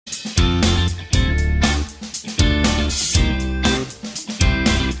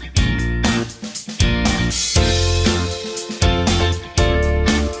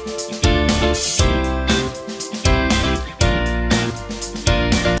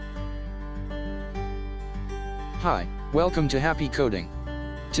Hi, welcome to Happy Coding.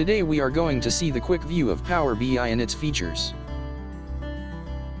 Today we are going to see the quick view of Power BI and its features.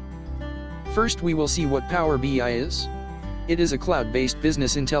 First we will see what Power BI is. It is a cloud-based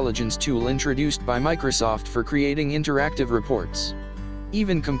business intelligence tool introduced by Microsoft for creating interactive reports.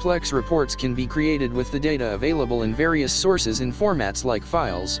 Even complex reports can be created with the data available in various sources in formats like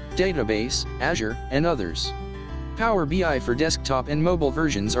files, database, Azure, and others. Power BI for desktop and mobile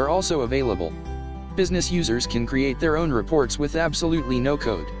versions are also available. Business users can create their own reports with absolutely no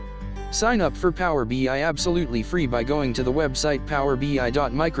code. Sign up for Power BI absolutely free by going to the website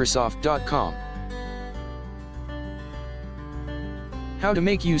powerbi.microsoft.com. How to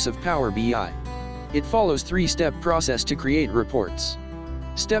make use of Power BI. It follows 3-step process to create reports.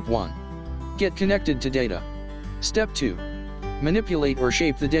 Step 1. Get connected to data. Step 2. Manipulate or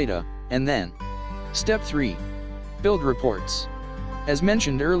shape the data, and then Step 3. Build reports. As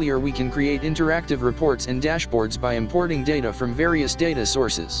mentioned earlier, we can create interactive reports and dashboards by importing data from various data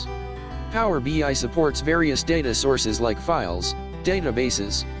sources. Power BI supports various data sources like files,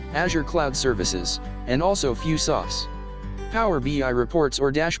 databases, Azure Cloud Services, and also few sauce. Power BI reports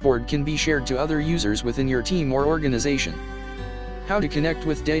or dashboard can be shared to other users within your team or organization. How to connect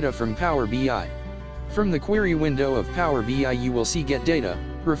with data from Power BI. From the query window of Power BI you will see Get Data,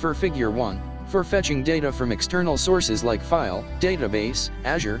 refer Figure 1, for fetching data from external sources like file, database,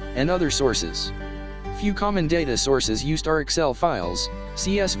 Azure, and other sources. Few common data sources used are Excel files,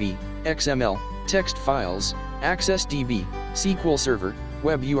 CSV, XML, text files, AccessDB, SQL Server,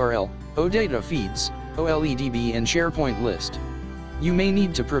 Web URL, OData feeds, OLEDB and SharePoint list. You may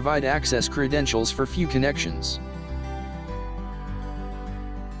need to provide access credentials for few connections.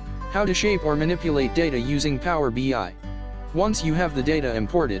 How to shape or manipulate data using Power BI. Once you have the data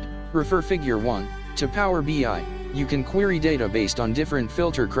imported, refer Figure 1, to Power BI, you can query data based on different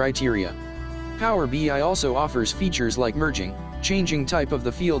filter criteria. Power BI also offers features like merging, changing type of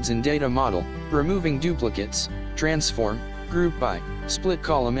the fields in data model, removing duplicates, transform, group by, split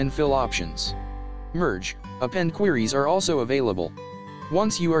column and fill options. Merge, append queries are also available.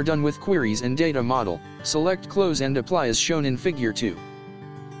 Once you are done with queries and data model, select Close and Apply as shown in Figure 2.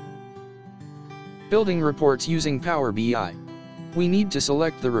 Building reports using Power BI. We need to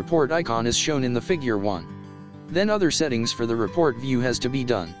select the report icon as shown in the Figure 1. Then other settings for the report view has to be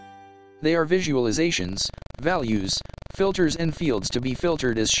done. They are visualizations, values, filters and fields to be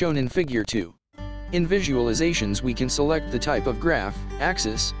filtered as shown in Figure 2. In visualizations we can select the type of graph,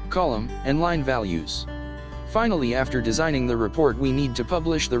 axis, column, and line values. Finally, after designing the report we need to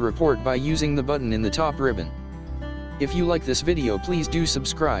publish the report by using the button in the top ribbon. If you like this video, please do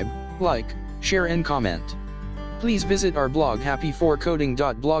subscribe, like, share and comment. Please visit our blog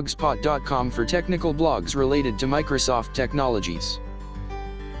happy4coding.blogspot.com for technical blogs related to Microsoft technologies.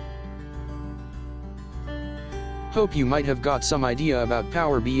 Hope you might have got some idea about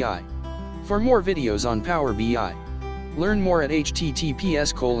Power BI. For more videos on Power BI, learn more at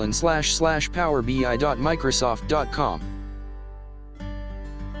https://powerbi.microsoft.com.